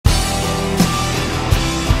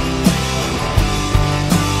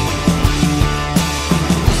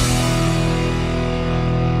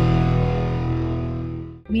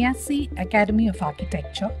MEASI Academy of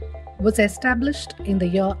Architecture was established in the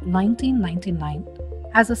year 1999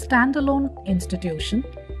 as a standalone institution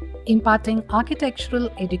imparting architectural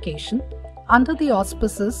education under the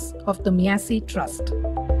auspices of the MEASI Trust.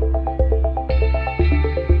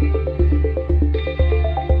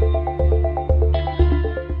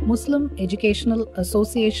 Muslim Educational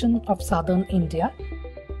Association of Southern India,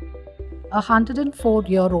 a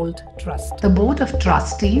 104-year-old trust. The Board of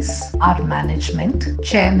Trustees are management,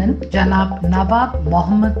 Chairman Janab Nawab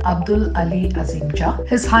Muhammad Abdul Ali Azimja,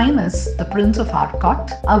 His Highness the Prince of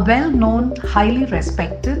Arcot, a well-known, highly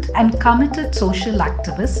respected and committed social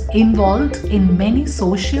activist involved in many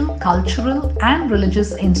social, cultural and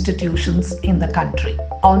religious institutions in the country.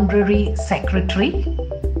 Honorary Secretary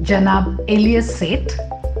Janab Elias Seth,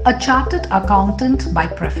 a chartered accountant by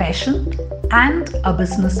profession and a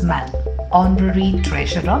businessman. Honorary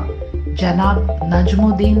Treasurer Janab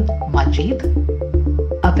Najmuddin Majid,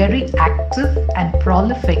 a very active and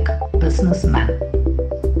prolific businessman.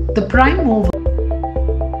 The prime mover,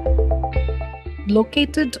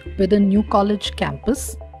 located within New College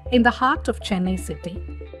campus in the heart of Chennai city.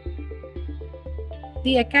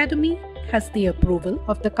 The Academy has the approval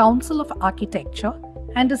of the Council of Architecture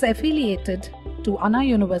and is affiliated to Anna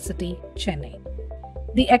University, Chennai.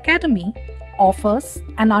 The Academy offers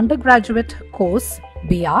an undergraduate course,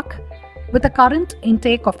 BArch, with a current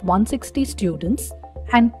intake of 160 students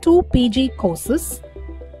and 2 PG courses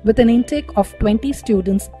with an intake of 20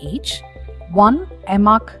 students each, one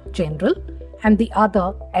MEARch General and the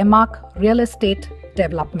other MEARch Real Estate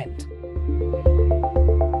Development.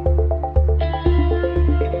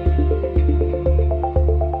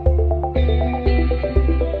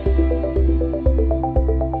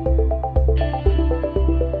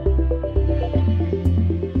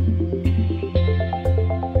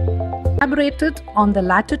 Collaborated on the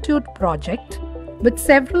Latitude project with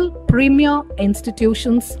several premier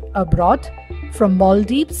institutions abroad from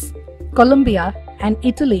Maldives, Colombia and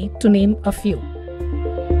Italy to name a few.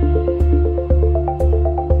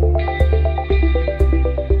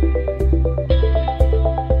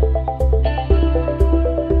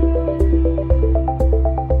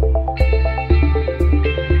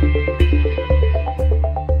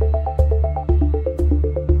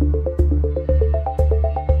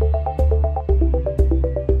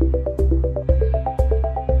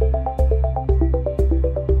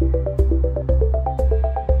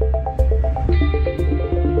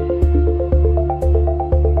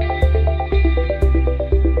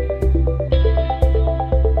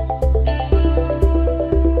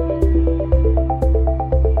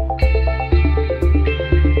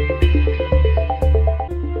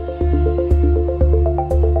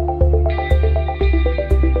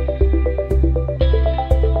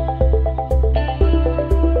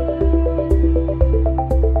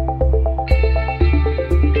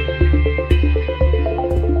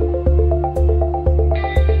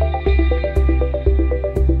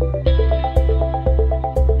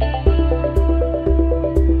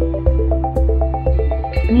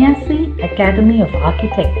 MEASI Academy of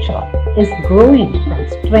Architecture is growing from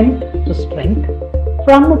strength to strength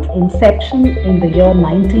from its inception in the year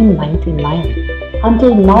 1999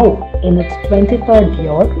 until now in its 23rd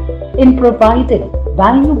year in providing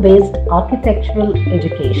value-based architectural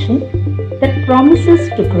education that promises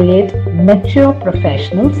to create mature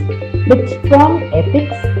professionals with strong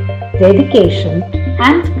ethics, dedication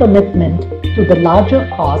and commitment to the larger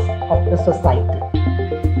cause of the society.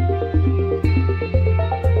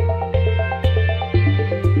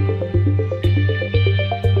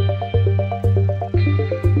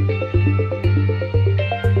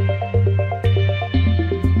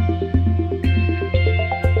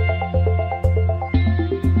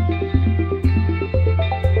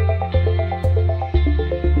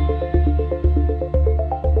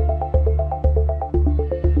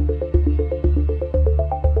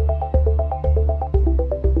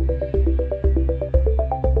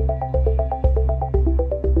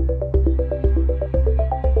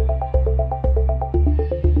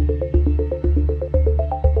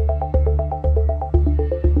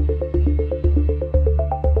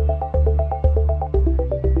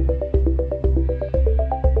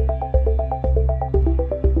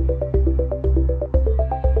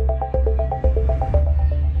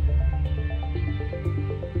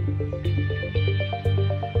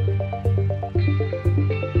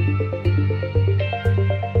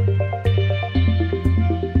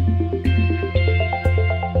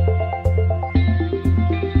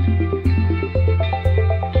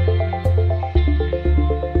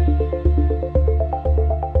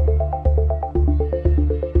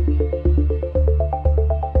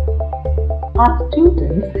 Our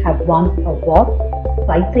students have won awards,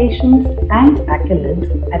 citations and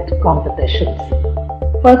accolades at competitions.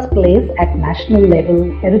 First place at National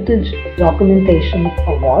Level Heritage Documentation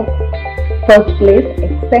Awards. First place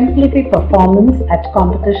Exemplary Performance at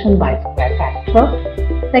Competition by Square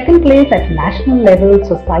Factor. Second place at National Level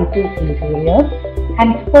Society Interiors.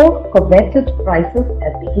 And 4 coveted prizes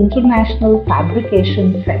at the International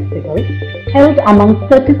Fabrication Festival held among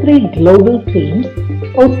 33 global teams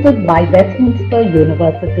hosted by Westminster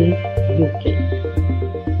University, UK.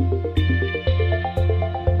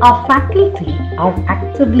 Our faculty are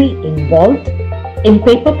actively involved in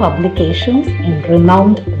paper publications in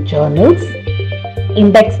renowned journals,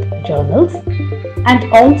 indexed journals,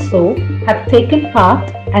 and also have taken part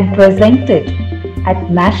and presented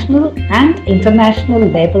at national and international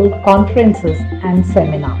level conferences and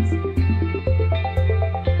seminars.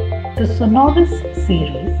 The Sonoris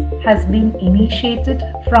series has been initiated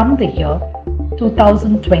from the year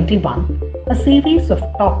 2021, a series of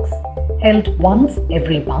talks held once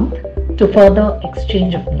every month to further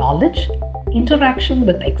exchange of knowledge, interaction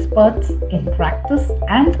with experts in practice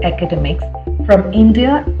and academics from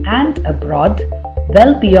India and abroad,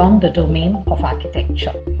 well beyond the domain of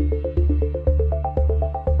architecture.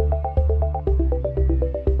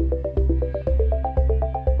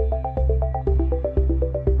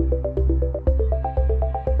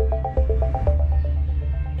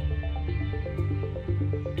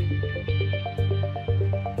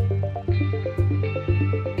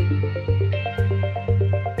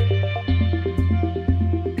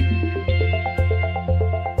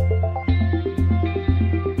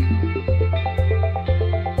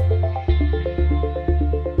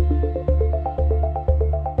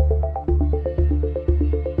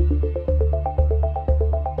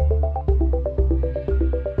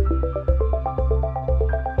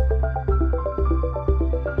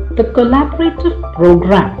 The collaborative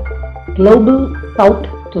program Global South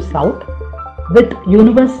to South with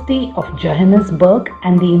University of Johannesburg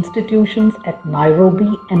and the institutions at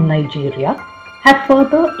Nairobi and Nigeria have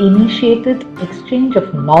further initiated exchange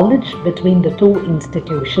of knowledge between the two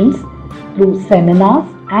institutions through seminars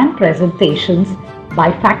and presentations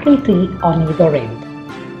by faculty on either end.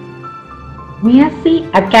 MEASI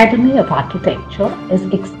Academy of Architecture is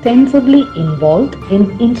extensively involved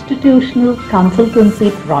in institutional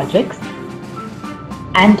consultancy projects,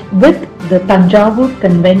 and with the Tanjavur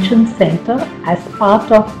Convention Center as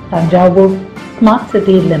part of Tanjavur Smart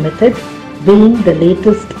City Limited being the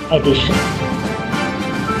latest addition.